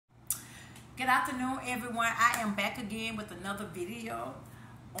Good afternoon, everyone. I am back again with another video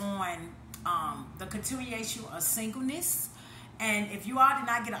on the continuation of singleness. And if you all did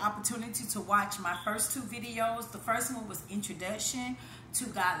not get an opportunity to watch my first two videos, the first one was Introduction to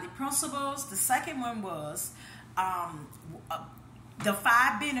Godly Principles. The second one was the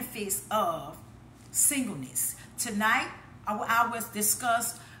 5 benefits of singleness. Tonight, I will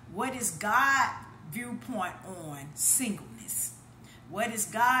discuss what is God's viewpoint on singleness. What is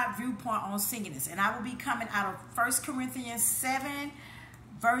God's viewpoint on singleness? And I will be coming out of 1 Corinthians 7,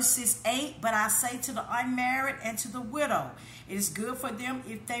 verses 8. But I say to the unmarried and to the widow, it is good for them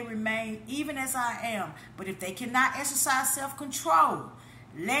if they remain even as I am. But if they cannot exercise self-control,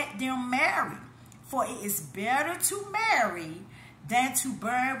 let them marry. For it is better to marry than to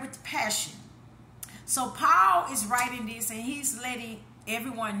burn with passion. So Paul is writing this, and he's letting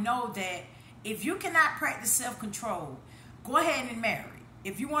everyone know that if you cannot practice self-control, go ahead and marry.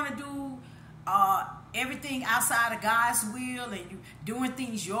 If you want to do everything outside of God's will and you doing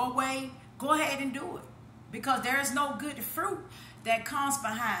things your way, go ahead and do it. Because there is no good fruit that comes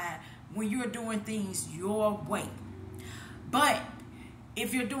behind when you're doing things your way. But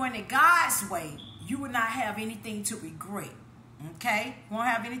if you're doing it God's way, you will not have anything to regret. Okay? You won't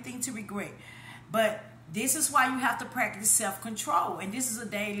have anything to regret. But this is why you have to practice self-control. And this is a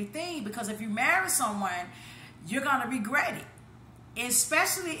daily thing, because if you marry someone, you're going to regret it.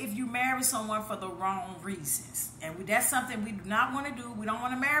 Especially if you marry someone for the wrong reasons. And that's something we do not want to do. We don't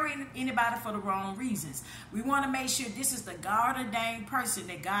want to marry anybody for the wrong reasons. We want to make sure this is the God-ordained person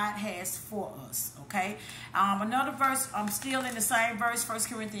that God has for us. Okay? Another verse, I'm still in the same verse, 1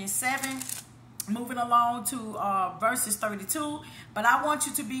 Corinthians 7. Moving along to verses 32. But I want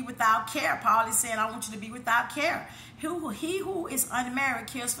you to be without care. Paul is saying, I want you to be without care. He who is unmarried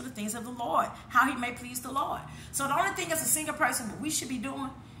cares for the things of the Lord, how he may please the Lord. So the only thing as a single person that we should be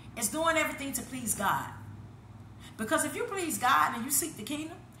doing is doing everything to please God. Because if you please God and you seek the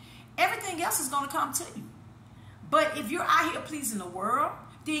kingdom, everything else is going to come to you. But if you're out here pleasing the world,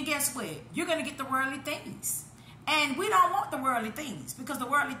 then guess what? You're going to get the worldly things. And we don't want the worldly things, because the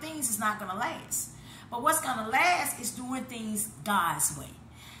worldly things is not going to last. But what's going to last is doing things God's way.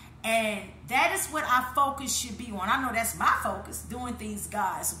 And that is what our focus should be on. I know that's my focus, doing things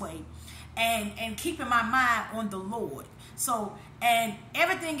God's way. And keeping my mind on the Lord. So, and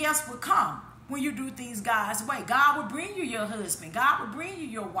everything else will come when you do things God's way. God will bring you your husband. God will bring you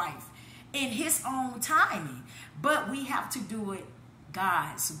your wife in his own timing. But we have to do it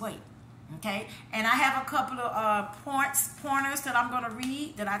God's way. Okay, and I have a couple of pointers that I'm going to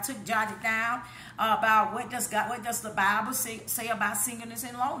read that I jotted down about what does the Bible say about singleness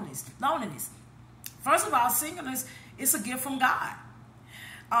and loneliness. First of all, singleness is a gift from God.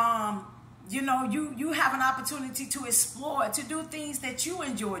 You know, you have an opportunity to explore, to do things that you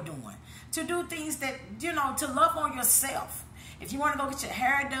enjoy doing, to do things that, you know, to love on yourself. If you want to go get your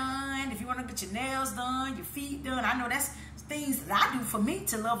hair done, if you want to get your nails done, your feet done, I know that's things that I do for me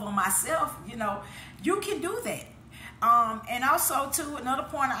to love on myself. You know, you can do that. And also, too, another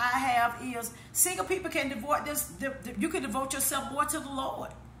point I have is single people can devote you can devote yourself more to the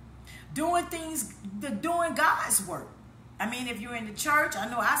Lord, doing God's work. I mean, if you're in the church, I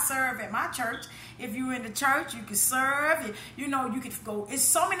know I serve at my church. If you're in the church, you can serve. You know, you can go. It's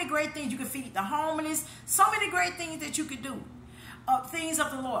so many great things. You can feed the homeless. So many great things that you can do. Things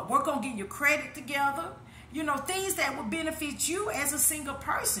of the Lord. Work on getting your credit together. You know, things that will benefit you as a single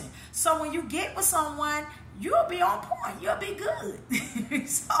person. So when you get with someone, you'll be on point. You'll be good.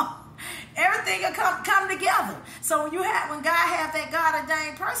 So everything will come together. So when God have that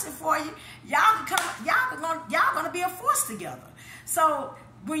God-ordained person for you, y'all gonna be a force together. So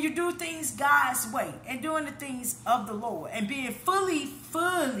when you do things God's way and doing the things of the Lord and being fully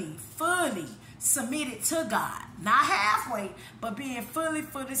submitted to God, not halfway, but being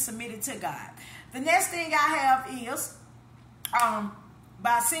fully submitted to God. The next thing I have is,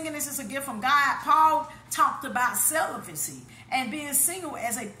 by singleness is a gift from God. Paul talked about celibacy and being single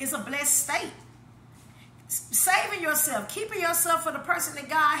is a blessed state. Saving yourself, keeping yourself for the person that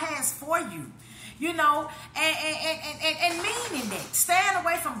God has for you. You know, and meaning that. Staying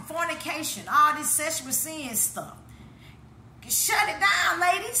away from fornication, all this sexual sin stuff. Shut it down,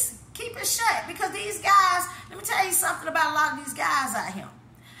 ladies. Keep it shut. Because these guys, let me tell you something about a lot of these guys out here.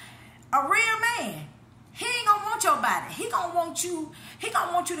 A real man, he ain't gonna want your body. He gonna want you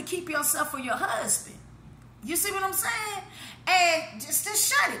to keep yourself for your husband. You see what I'm saying? And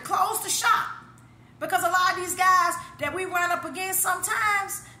just shut it. Close the shop. Because a lot of these guys that we run up against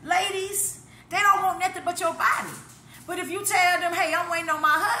sometimes, ladies, they don't want nothing but your body. But if you tell them, hey, I'm waiting on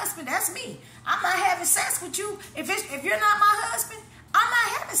my husband, that's me. I'm not having sex with you. If you're not my husband, I'm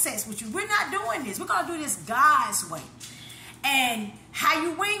not having sex with you. We're not doing this. We're going to do this God's way. And how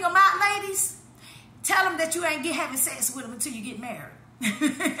you wing them out, ladies, tell them that you ain't having sex with them until you get married.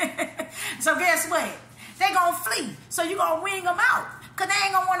 So guess what? They're going to flee. So you're going to wing them out because they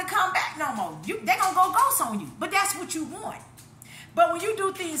ain't going to want to come back no more. They're going to go ghost on you. But that's what you want. But when you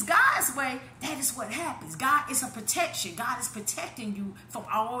do things God's way, that is what happens. God is a protection. God is protecting you from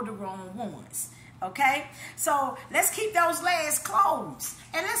all the wrong ones. Okay? So let's keep those legs closed.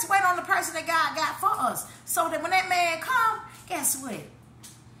 And let's wait on the person that God got for us. So that when that man come, guess what?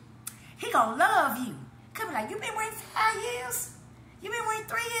 He gonna love you. Come be like, you been waiting 5 years? You been waiting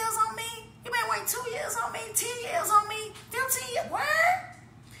 3 years on me? You been waiting 2 years on me? 10 years on me? 15 years? What?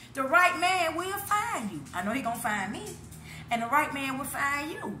 The right man will find you. I know he gonna find me. And the right man will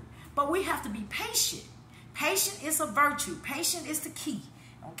find you. But we have to be patient. Patient is a virtue. Patient is the key.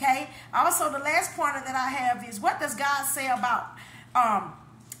 Okay? Also, the last pointer that I have is, what does God say about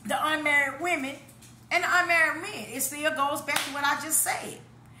the unmarried women and the unmarried men? It still goes back to what I just said.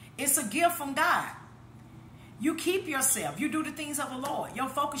 It's a gift from God. You keep yourself. You do the things of the Lord. Your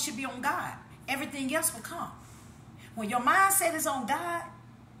focus should be on God. Everything else will come. When your mindset is on God,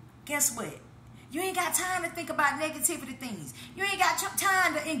 guess what? You ain't got time to think about negativity things. You ain't got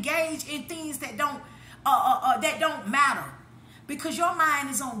time to engage in things that don't matter. Because your mind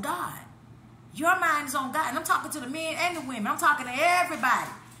is on God. Your mind is on God. And I'm talking to the men and the women. I'm talking to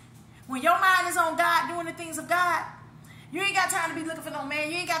everybody. When your mind is on God, doing the things of God, you ain't got time to be looking for no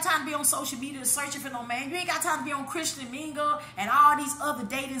man. You ain't got time to be on social media searching for no man. You ain't got time to be on Christian Mingle and all these other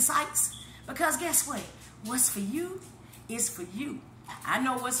dating sites. Because guess what? What's for you is for you. I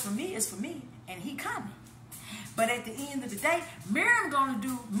know what's for me is for me. And he coming. But at the end of the day,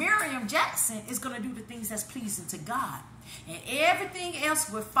 Miriam Jackson is going to do the things that's pleasing to God. And everything else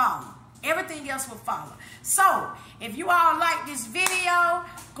will follow. Everything else will follow. So, if you all like this video,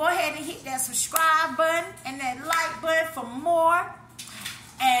 go ahead and hit that subscribe button and that like button for more.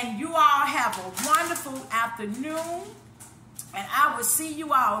 And you all have a wonderful afternoon. And I will see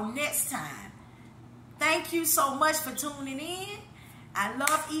you all next time. Thank you so much for tuning in. I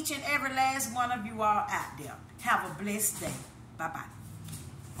love each and every last one of you all out there. Have a blessed day. Bye-bye.